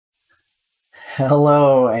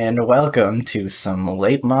Hello and welcome to some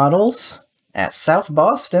late models at South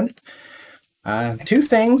Boston. Two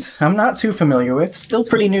things I'm not too familiar with, still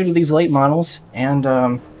pretty new to these late models, and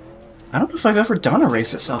I don't know if I've ever done a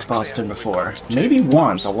race at South Boston before. Maybe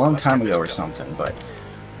once, a long time ago or something, but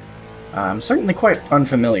I'm certainly quite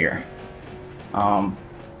unfamiliar.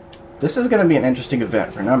 This is going to be an interesting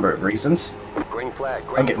event for a number of reasons.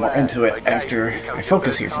 I'll get more into it after I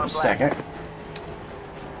focus here for a second.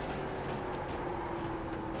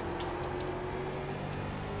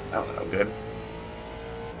 That was no good.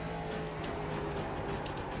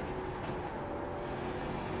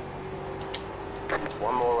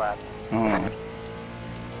 One more lap.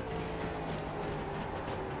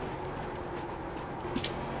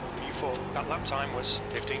 That lap time was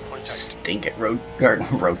 15.8. Stink at road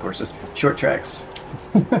courses. Short tracks.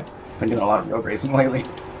 Been doing a lot of road racing lately.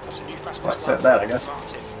 That's a new fastest Well, I said that, I guess.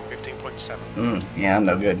 15.7. Yeah, I'm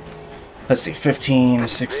no good. Let's see, 15,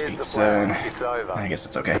 67. I guess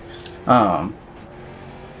it's okay.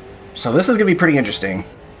 So this is going to be pretty interesting.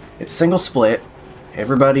 It's single split.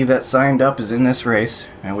 Everybody that signed up is in this race,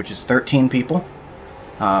 which is 13 people.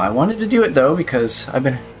 I wanted to do it though because I've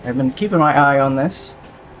been keeping my eye on this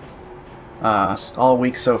all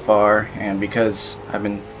week so far, and because I've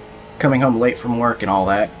been coming home late from work and all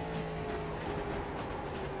that.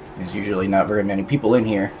 There's usually not very many people in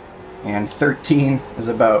here, and 13 is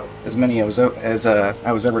about as many as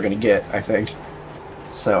I was ever going to get, I think.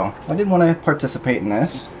 So I did want to participate in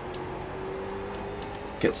this,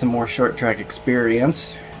 get some more short track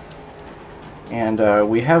experience, and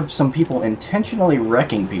we have some people intentionally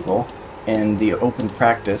wrecking people in the open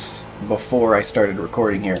practice before I started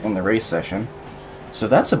recording here in the race session, so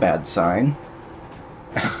that's a bad sign.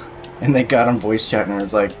 And they got on voice chat and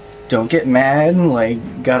was like, "Don't get mad,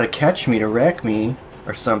 like, gotta catch me to wreck me,"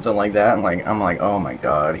 or something like that. And I'm like, oh my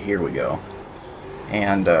god, here we go.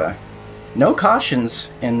 And no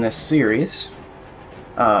cautions in this series,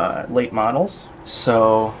 late models,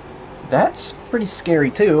 so that's pretty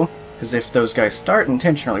scary too, because if those guys start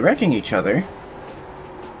intentionally wrecking each other,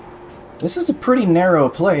 this is a pretty narrow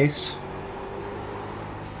place.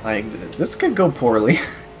 Like, this could go poorly.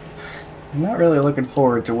 I'm not really looking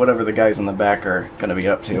forward to whatever the guys in the back are going to be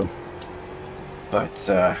up to. But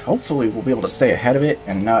hopefully we'll be able to stay ahead of it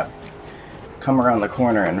and not come around the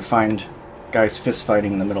corner and find guys fist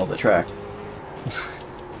fighting in the middle of the track.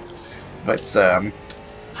 But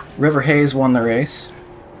River Hayes won the race.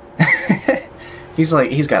 He's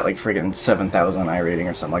got like friggin' 7,000 iRating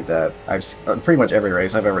or something like that. Pretty much every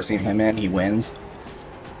race I've ever seen him in, he wins,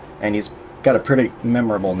 and he's got a pretty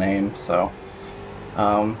memorable name. So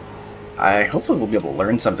I hopefully will be able to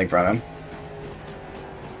learn something from him.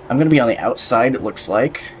 I'm gonna be on the outside, it looks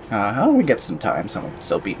like. We get some time, someone can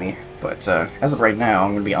still beat me. But as of right now,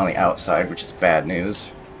 I'm gonna be on the outside, which is bad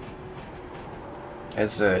news,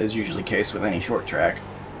 as is usually the case with any short track.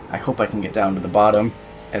 I hope I can get down to the bottom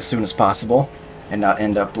as soon as possible, and not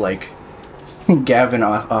end up like Gavin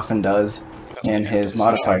often does in his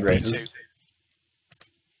modified races.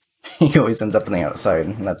 He always ends up on the outside,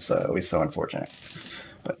 and that's always so unfortunate.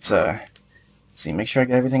 But let's see, make sure I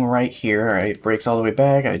get everything right here. Alright, brakes all the way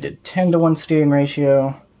back. I did 10-to-1 steering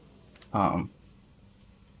ratio. I'm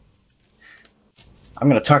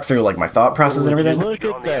gonna talk through like my thought process and everything. Look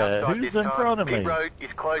at that! Who's in front of me? Pit road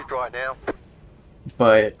is closed right now.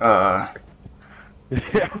 But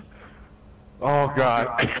Oh god,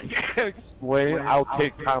 I can't explain. I'll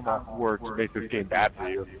take time off work to make this game bad for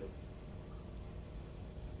you.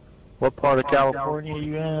 What part of California are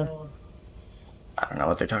you in? I don't know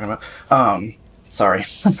what they're talking about. Sorry.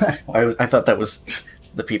 I thought that was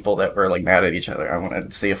the people that were like mad at each other. I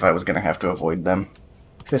wanted to see if I was gonna have to avoid them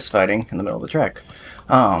fist fighting in the middle of the track.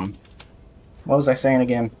 What was I saying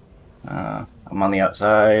again? I'm on the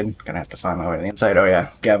outside, gonna have to find my way to the inside. Oh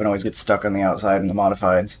yeah, Gavin always gets stuck on the outside in the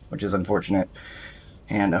modifieds, which is unfortunate.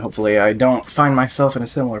 And hopefully I don't find myself in a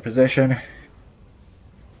similar position.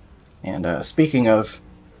 And speaking of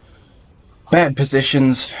bad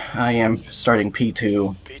positions, I am starting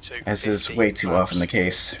P2, as is way too often the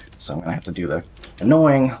case. So I'm gonna have to do the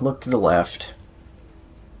annoying look to the left.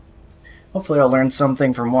 Hopefully I'll learn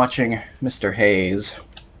something from watching Mr. Hayes,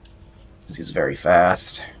 because he's very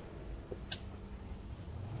fast.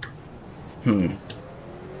 You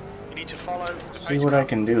need to follow the See what I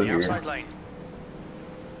can do here. lane.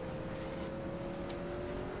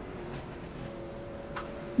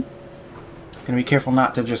 Gonna be careful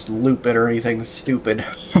not to just loop it or anything stupid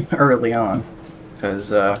early on,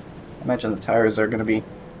 because I imagine the tires are gonna be,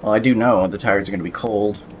 well, I do know the tires are gonna be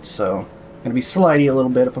cold, so gonna be slidey a little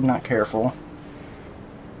bit if I'm not careful.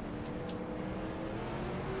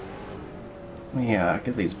 Yeah,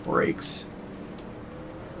 get these brakes.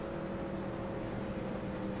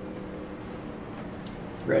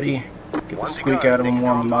 Ready? Get the squeak out of them,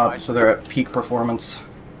 warm them up so they're at peak performance.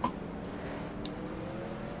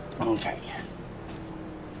 Okay.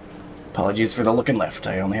 Apologies for the look and lift.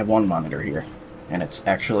 I only have one monitor here, and it's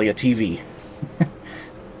actually a TV.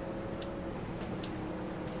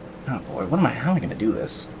 Oh boy, how am I going to do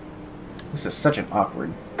this? This is such an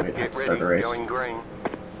awkward way to start the race. Going green.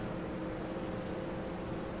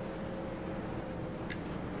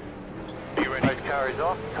 Are you ready? Race car is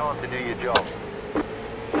off. Time to do your job.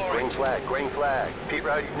 Green flag, green flag. Pit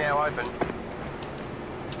road is now open.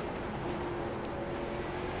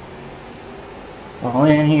 Fall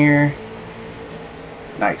in here.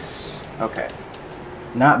 Nice. Okay.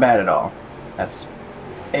 Not bad at all. That's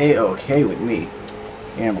a-okay with me.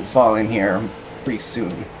 And we'll fall in here pretty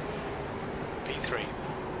soon. P3.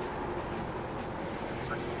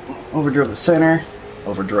 Overdrove the center.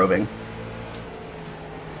 Overdroving.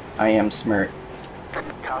 I am smart.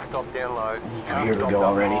 Car stop down low. Oh, here we go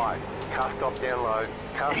already. Car stop down low.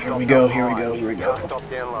 Car Here stop we go, up here we high. go, here we go. Car stop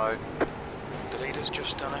down low. The leader's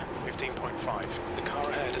just done it. 15.5. The car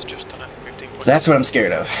ahead has just done it. 15.6. That's what I'm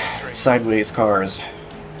scared of. Sideways cars.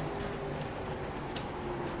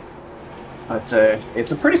 But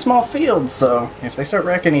it's a pretty small field, so if they start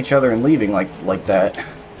wrecking each other and leaving like that,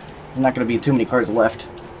 there's not going to be too many cars left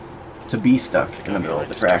to be stuck in the middle of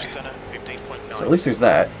the track. So at least there's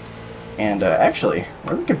that. And actually,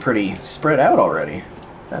 we're looking pretty spread out already.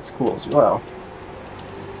 That's cool as well.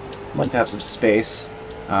 I'd like to have some space.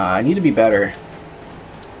 I need to be better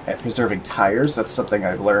at preserving tires. That's something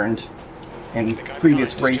I've learned in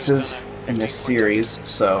previous races in this series,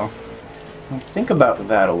 so I'll think about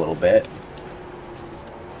that a little bit.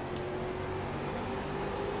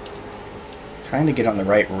 Trying to get on the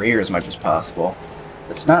right rear as much as possible.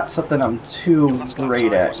 It's not something I'm too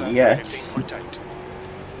great at yet.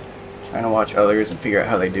 Trying to watch others and figure out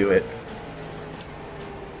how they do it.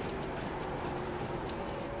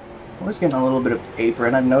 I was getting a little bit of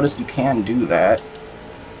apron. I've noticed you can do that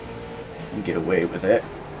and get away with it.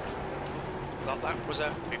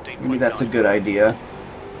 Maybe that's a good idea.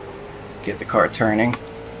 To get the car turning.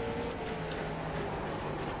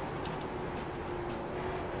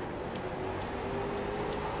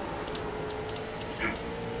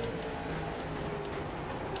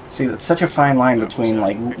 See, that's such a fine line between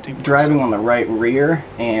like driving on the right rear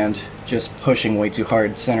and just pushing way too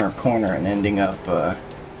hard center of corner and ending up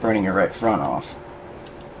burning your right front off.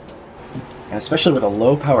 And especially with a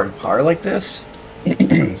low-powered car like this,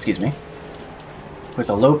 excuse me, with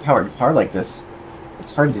a low-powered car like this,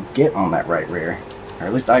 it's hard to get on that right rear, or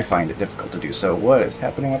at least I find it difficult to do so. What is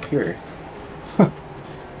happening up here?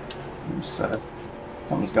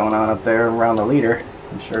 Something's going on up there around the leader.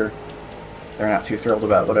 I'm sure they're not too thrilled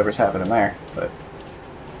about whatever's happening there, but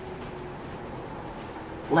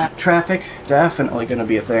lap traffic, definitely going to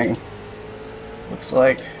be a thing. Looks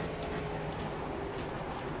like.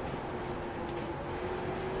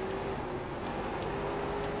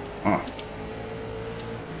 Oh.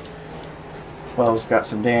 12's got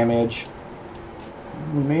some damage.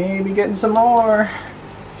 Maybe getting some more.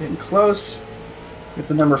 Getting close. Get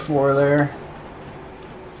the number 4 there.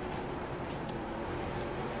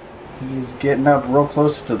 He's getting up real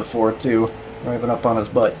close to the 4 too. Driving up on his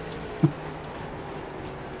butt.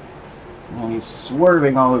 And he's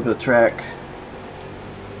swerving all over the track.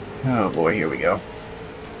 Oh boy, here we go.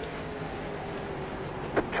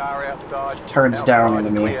 Car outside. Turns outside, down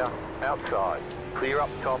into me. Clear, outside. Clear up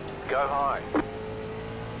top. Go high.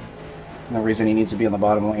 No reason he needs to be on the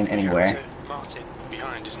bottom lane anyway. Martin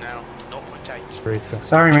behind is now 0.8.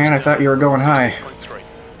 Sorry man, I thought you were going high. 0.3.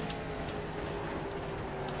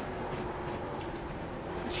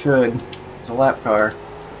 Should. It's a lap car.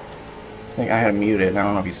 I think I had him muted. I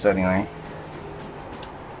don't know if he said anything.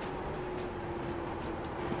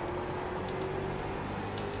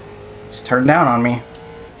 Just turned down on me.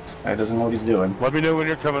 This guy doesn't know what he's doing. Let me know when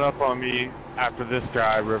you're coming up on me after this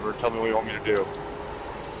guy, River. Tell me what you want me to do.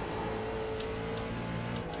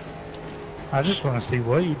 I just want to see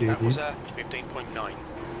what you do, That was dude. 15.9.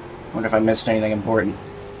 Wonder if I missed anything important.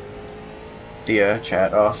 The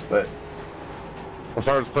chat off, but I'll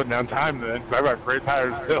start putting down time then. I've got great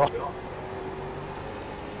tires still.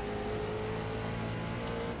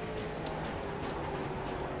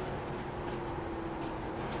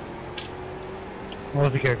 Well,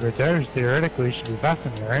 if you got great tires, theoretically, you should be faster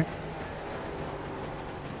than me, right?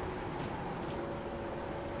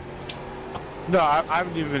 No, I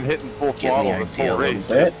haven't even been hitting full getting throttle the this idea a whole little race.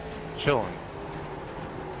 bit. Chilling.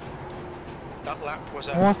 That lap was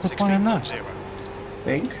Well, what's the point in that? 16.0.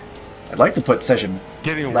 Think. I'd like to put session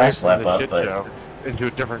getting away last from lap the up, shit but show into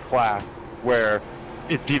a different class where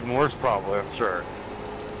it's even worse, probably. I'm sure.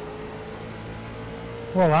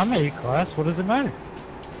 Well, I'm A class. What does it matter?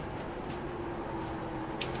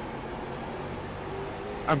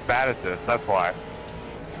 I'm bad at this. That's why.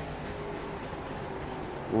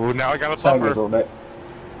 Ooh, now I got a sideways a buffer. little bit.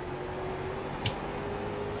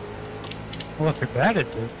 Well, if you're bad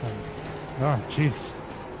at this, then... Oh, jeez.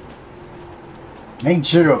 Made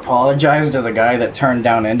sure to apologize to the guy that turned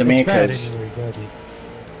down into me, It's bad because anyway, buddy.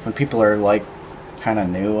 when people are, like, kind of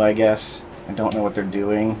new, I guess, and don't know what they're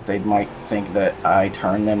doing, they might think that I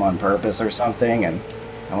turned them on purpose or something, and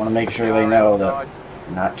I want to make sure they know that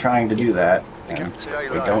I'm not trying to do that, and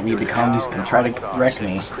they don't need to come and try to wreck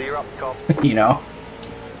me, Clear up top. you know?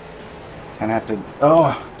 Kind of have to...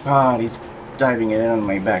 Oh, God, he's diving it in on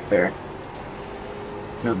me back there.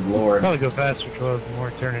 Good Lord. Probably go faster, 12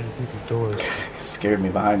 more turn into people's doors. Scared me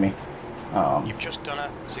behind me. You've just done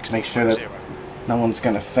a 16.0. Make sure that no one's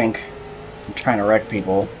gonna think I'm trying to wreck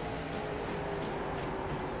people.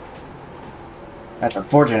 That's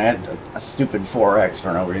unfortunate. A stupid 4X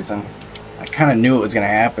for no reason. I kind of knew it was gonna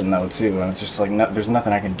happen though too, and it's just like there's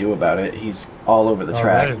nothing I can do about it. He's all over the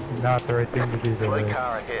track. That is not the right thing to do, though. Slow right?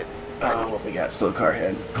 car ahead. What we got? Still car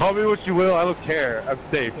ahead. Call me what you will. I don't care. I'm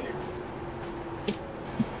safe.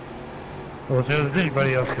 Well, if there was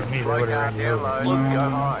anybody else with me, they Slow would car have ran you down over. low. Go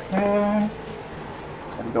high.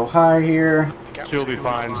 Gotta go high here. She'll be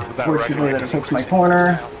fine. With that Fortunately, record. that takes my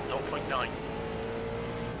corner. 0.9.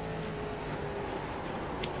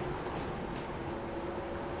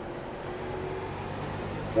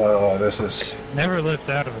 Oh, this is Never lift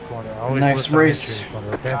out of a corner. Always Nice lift on race. entry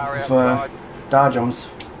corner, okay? Car if, outside. dodge 'ems.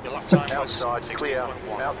 Your lap time was Outside. Clear.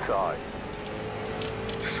 16.1. Outside.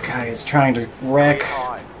 This guy is trying to wreck.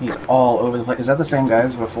 High. He's all over the place. Is that the same guy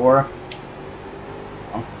as before?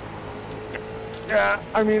 Yeah,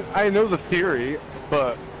 I mean, I know the theory,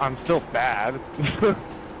 but I'm still bad. The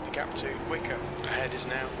gap to Wicker ahead is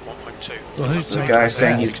now 1.2. Well, who's The saying guy he's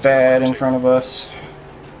saying bad? he's bad in front of us.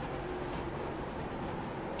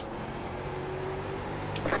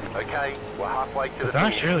 Okay, we're halfway to the But not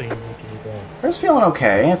finish. surely you're making me bad. It's feeling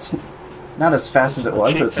okay. It's not as fast as it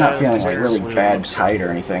was, but it's not feeling like really bad tight or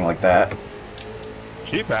anything like that.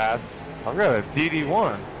 Cheap ass. I've got a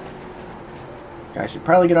DD1. I should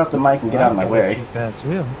probably get off the mic and get out of my way. Bad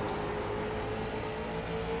too.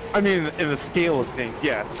 I mean, in the scale of things,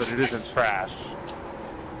 yes, but it isn't trash.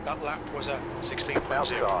 That lap was at 16.0.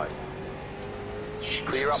 Outside.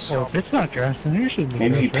 Clear up Jesus. Well, top. if it's not trash, then you shouldn't be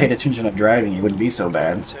Maybe if you trash, paid right? attention to driving, it wouldn't be so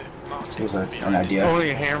bad. To Martin Here's an behind idea. us. Only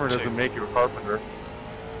a hammer doesn't make you a carpenter.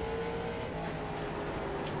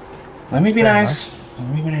 Let me be Fair nice. Let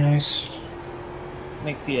me be nice.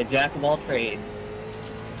 Makes you a jack of all trades.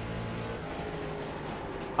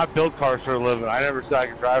 I build cars for a living. I never said I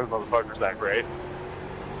could drive a motherfuckers that great.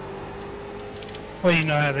 Well, you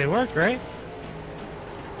know how they work, right?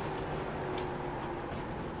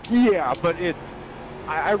 Yeah, but it's...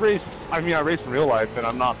 I race... I mean, I race in real life, and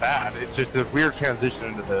I'm not bad. It's just a weird transition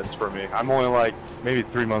into this for me. I'm only, like, maybe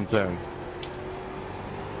 3 months in.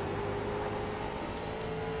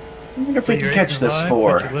 I wonder if So we can you're catch in your this line,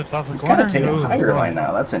 four. put your lift off the He's kind corner, of taking go a over the higher line. line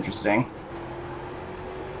now. That's interesting.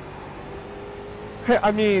 Hey,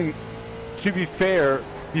 I mean, to be fair,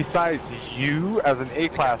 besides you as an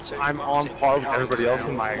A-class, I'm on par with everybody else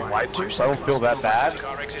in my license, so I don't feel that bad.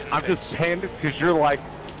 I'm just panicked because you're like,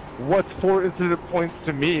 what's 4 incident points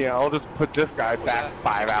to me? I'll just put this guy back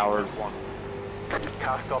 5 hours.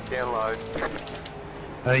 Car stop down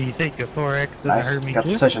low. You think the 4X doesn't Nice. hurt me Got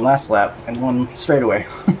the too? session last lap and won straightaway.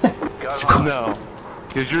 Go high. No,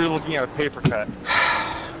 because you're looking at a paper cut.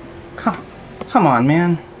 Come on,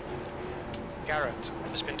 man. Garrett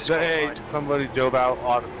has been Hey, disqualified. somebody dove out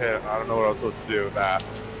on the pit. I don't know what I was supposed to do with that.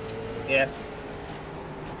 Yeah.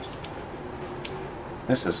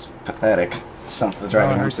 This is pathetic. Some of the Oh,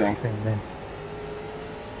 driving it I'm hurts seeing. the same, man.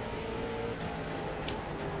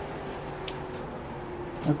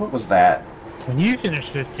 Like, what was that? When you finish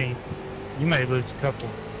 15th, you might lose a couple,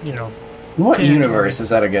 you know. In what Yeah, universe is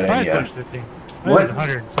that a good Probably idea? finish 15th. What?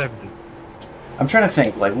 170. I'm trying to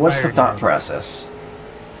think, like, what's the Higher thought than- process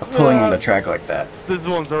of pulling on the track like that? This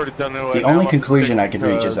one's already done it. The only conclusion I could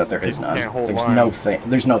reach is that there is none. There's no thing.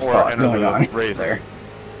 There's no thought going on there.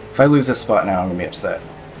 If I lose this spot now, I'm gonna be upset.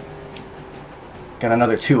 Got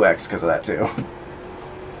another 2x because of that too.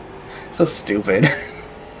 So stupid.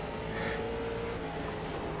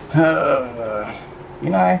 Be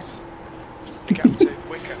nice. The gap to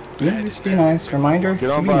Wicker Be ahead nice. is Be now nice. Reminder. Get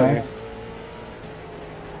To on be by. nice.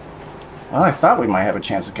 Well, I thought we might have a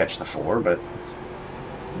chance to catch the 4, but it's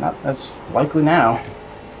not as likely now.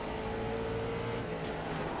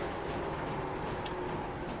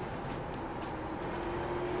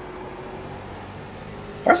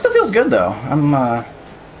 Car still feels good though. I'm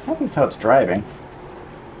happy with how it's driving.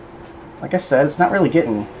 Like I said, it's not really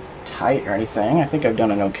getting tight or anything. I think I've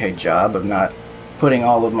done an okay job of not putting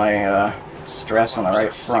all of my stress on the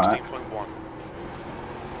right front. 16.1.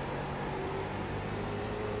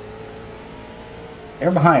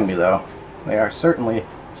 They're behind me though. They are certainly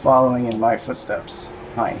following in my footsteps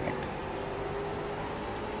behind me.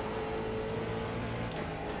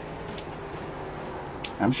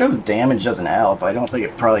 I'm sure the damage doesn't help. I don't think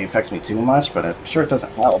it probably affects me too much, but I'm sure it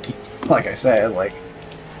doesn't help. Like I said, like,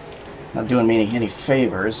 it's not doing me any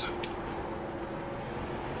favors.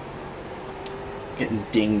 Getting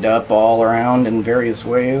dinged up all around in various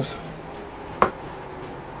ways. That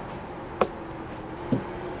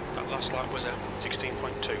last lap was at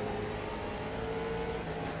 16.2.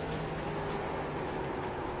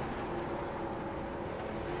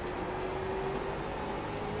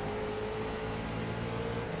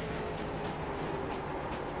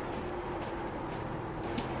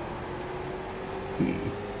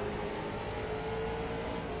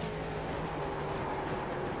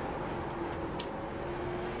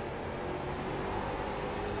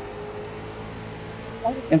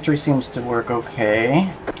 Entry seems to work okay.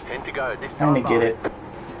 10 to go. This Trying to time get it,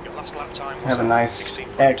 Your last lap time was have a at nice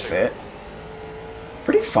 16.2. exit.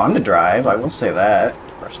 Pretty fun to drive, I will say that.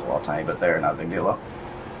 Brush the wall a tiny bit there, not a big deal though.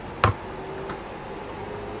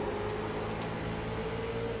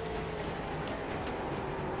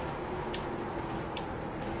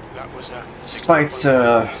 That was at Despite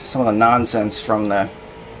 16.1. some of the nonsense from the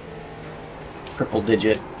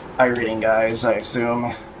triple-digit iRacing guys, I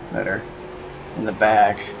assume, that are in the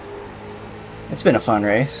back. It's been a fun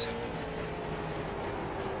race.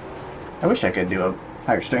 I wish I could do a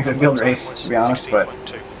higher strength of field race, to be honest, but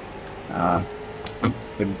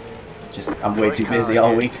I'm way too busy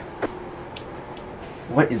all week.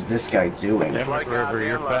 What is this guy doing? Damn it, River,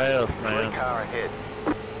 you're fast, man. Car ahead.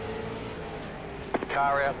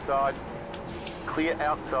 Car outside. Clear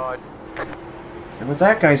outside. See what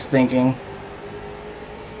that guy's thinking.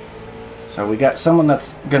 So we got someone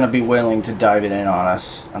that's gonna be willing to dive it in on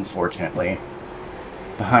us, unfortunately,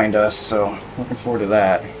 behind us, so looking forward to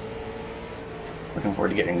that. Looking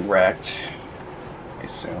forward to getting wrecked, I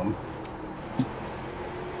assume.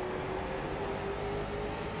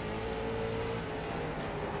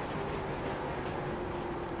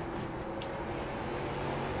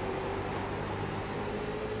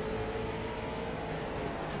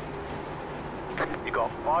 You got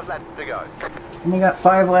 5 laps to go. We got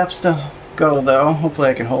 5 laps to go, though. Hopefully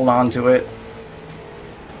I can hold on to it.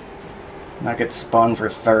 Not get spun for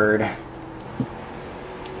third. I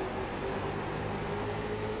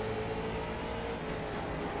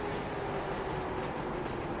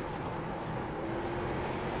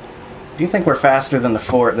do think we're faster than the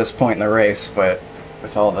 4 at this point in the race, but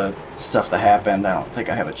with all the stuff that happened, I don't think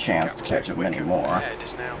I have a chance to catch them anymore. Ahead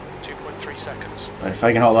is now 2.3 seconds. But if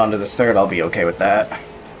I can hold on to this third, I'll be okay with that.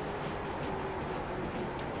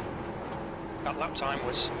 That lap time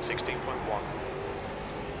was 16.1.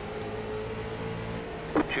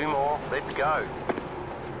 2 more. Let's go.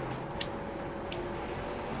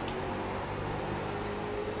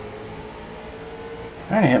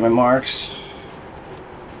 Trying to hit my marks.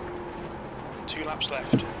 2 laps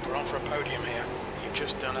left. We're on for a podium here. You've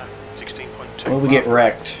just done a 16.2. Will we get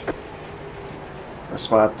wrecked for a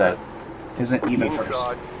spot that isn't even first?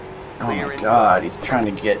 Inside. Oh Clear my inside. god, he's trying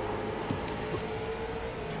to get...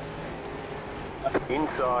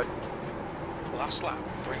 Inside. Last lap.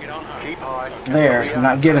 Bring it on home. Keep high. There, I'm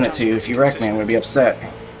not giving it to you. If you wreck me, I'm going to be upset.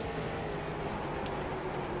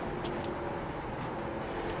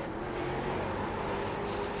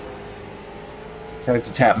 Tries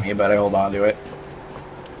to tap me, but I hold on to it.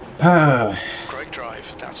 I Great drive.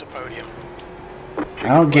 That's a podium.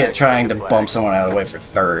 don't get trying to bump someone out of the way for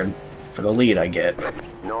third. For the lead, I get.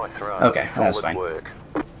 Nice run. Okay, that's Solid fine. work.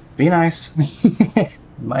 Be nice.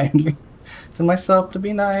 Remind to myself to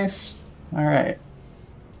be nice. Alright.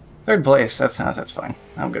 Third place, that's fine.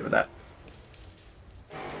 I'm good with that.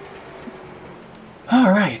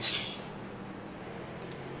 Alright.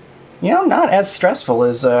 You know, not as stressful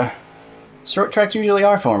as short tracks usually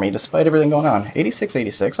are for me, despite everything going on.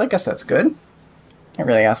 86-86, I guess that's good. Can't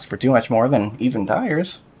really ask for too much more than even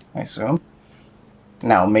tires, I assume.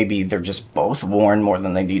 Now, maybe they're just both worn more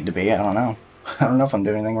than they need to be, I don't know. I don't know if I'm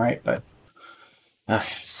doing anything right, but...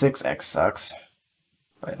 6X sucks.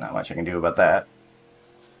 But not much I can do about that.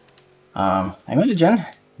 I imagine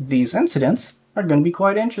these incidents are going to be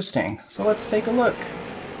quite interesting. So let's take a look.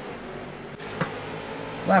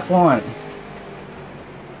 Lap 1.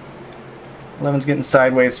 11's getting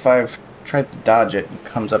sideways, 5 tries to dodge it and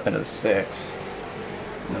comes up into the 6.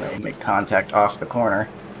 And then we make contact off the corner.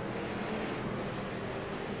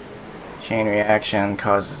 Chain reaction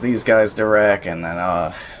causes these guys to wreck, and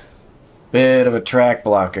then bit of a track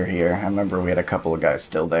blocker here. I remember we had a couple of guys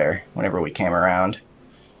still there whenever we came around.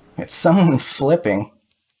 It's someone flipping.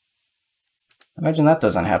 Imagine that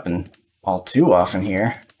doesn't happen all too often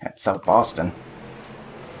here at South Boston.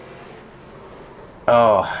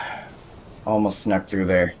 Oh, almost snuck through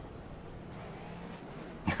there.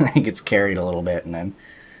 He gets carried a little bit, and then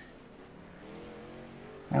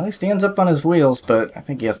at least he ends up on his wheels, but I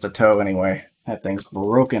think he has to tow anyway. That thing's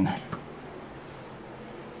broken.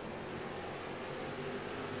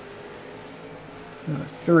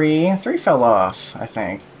 Three fell off, I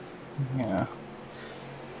think. Yeah.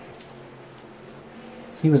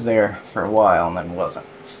 He was there for a while and then wasn't.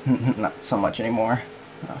 Not so much anymore.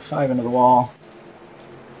 5 into the wall.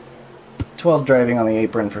 12 driving on the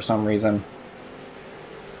apron for some reason.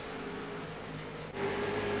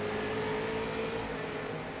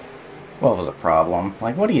 Well, it was a problem.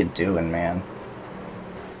 Like, what are you doing, man?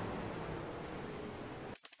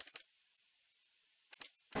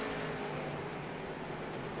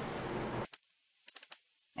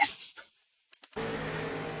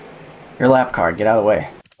 Your lap car, get out of the way.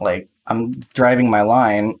 Like, I'm driving my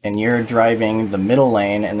line, and you're driving the middle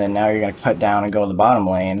lane, and then now you're going to cut down and go to the bottom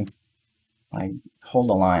lane. Like, hold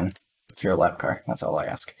the line if you're a lap car. That's all I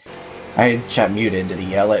ask. I had chat muted. Did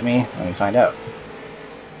he yell at me? Let me find out.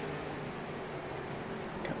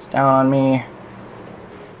 Cuts down on me.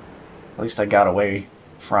 At least I got away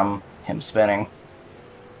from him spinning.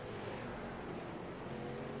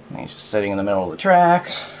 And he's just sitting in the middle of the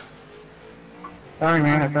track. Sorry,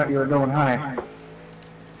 man. I thought you were going high.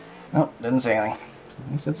 Nope, didn't say anything.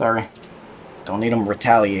 He said sorry. Don't need him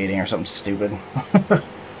retaliating or something stupid.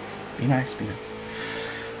 Be nice, be nice.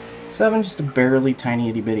 7, just a barely tiny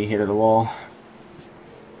itty bitty hit of the wall.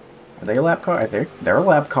 Are they a lap car? They're a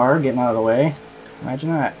lap car getting out of the way.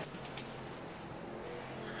 Imagine that.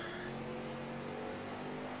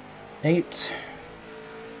 8.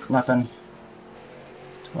 It's nothing.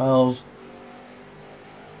 12.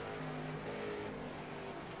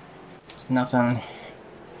 It's nothing.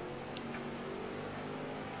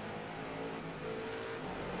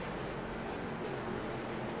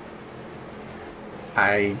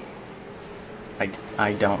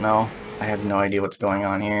 I don't know. I have no idea what's going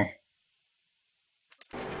on here.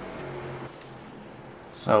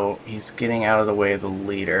 So, he's getting out of the way of the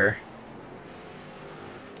leader.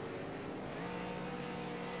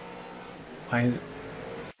 Why is...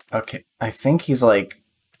 Okay, I think he's, like,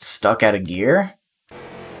 stuck out of gear?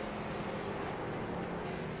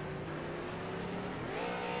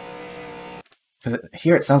 Because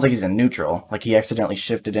here it sounds like he's in neutral. Like, he accidentally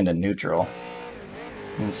shifted into neutral.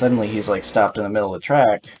 And suddenly he's, like, stopped in the middle of the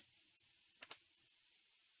track.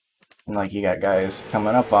 And, like, you got guys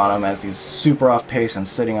coming up on him as he's super off pace and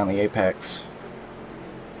sitting on the apex.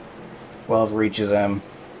 12 reaches him.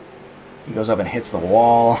 He goes up and hits the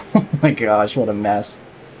wall. Oh my gosh, what a mess.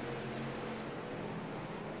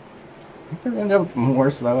 It could end up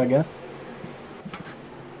worse, though, I guess.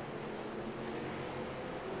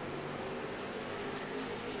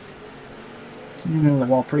 Into the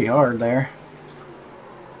wall pretty hard there.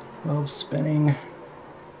 12 spinning.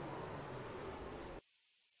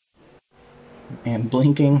 And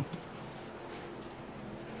blinking.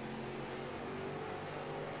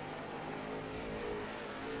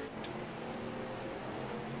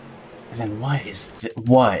 And then what is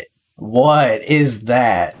what? What is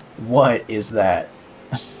that? What is that?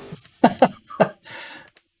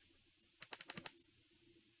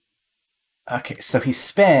 Okay, so he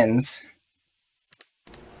spins.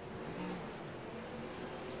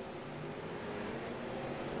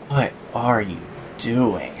 What are you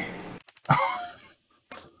doing?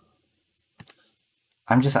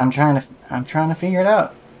 I'm trying to figure it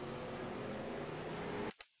out.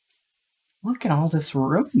 Look at all this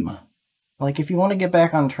room. Like, if you want to get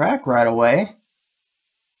back on track right away,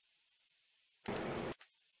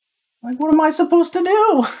 like, what am I supposed to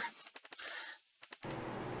do?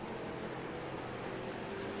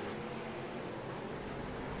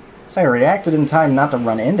 So I reacted in time not to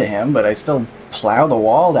run into him, but I still plow the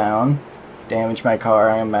wall down. Damage my car,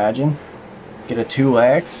 I imagine. Get a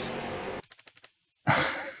 2X.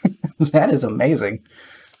 That is amazing.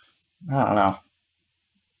 I don't know.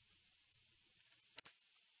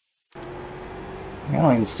 I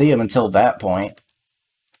don't even see him until that point.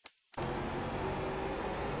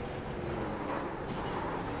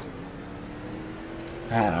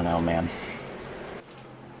 I don't know, man.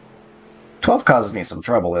 12 causes me some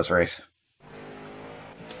trouble this race.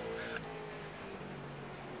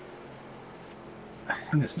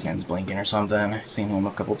 think this 10's blinking or something. I've seen him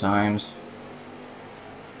a couple times.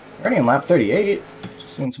 Already in lap 38.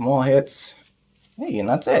 Just seen some wall hits. Hey, and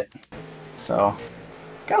that's it. So,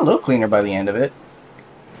 got a little cleaner by the end of it.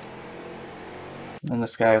 And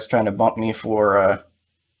this guy was trying to bump me for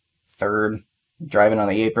third, driving on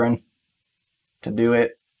the apron to do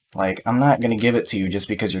it. Like, I'm not going to give it to you just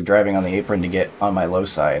because you're driving on the apron to get on my low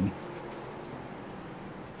side.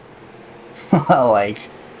 Like,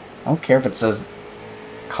 I don't care if it says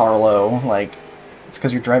Carlo, like, it's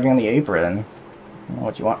because you're driving on the apron. I don't know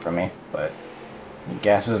what you want from me, but he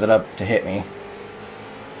gasses it up to hit me.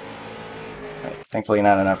 But thankfully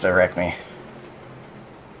not enough to wreck me.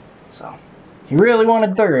 So, he really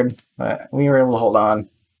wanted third, but we were able to hold on.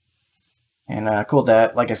 And cool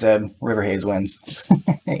that, like I said, River Haze wins.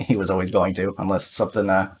 He was always going to, unless something,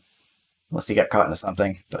 unless he got caught into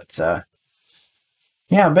something. But,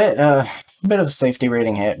 yeah, a bit of a safety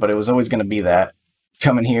rating hit, but it was always going to be that.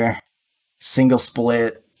 Coming here, single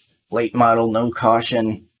split, late model, no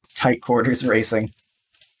caution, tight quarters racing.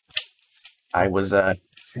 I was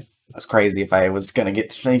crazy if I was going to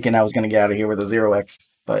get thinking I was going to get out of here with a 0x,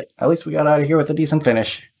 but at least we got out of here with a decent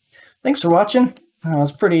finish. Thanks for watching. It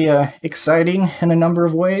was pretty exciting in a number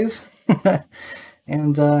of ways.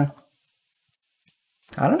 And, I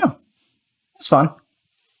don't know. It's fun.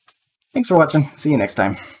 Thanks for watching. See you next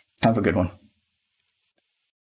time. Have a good one.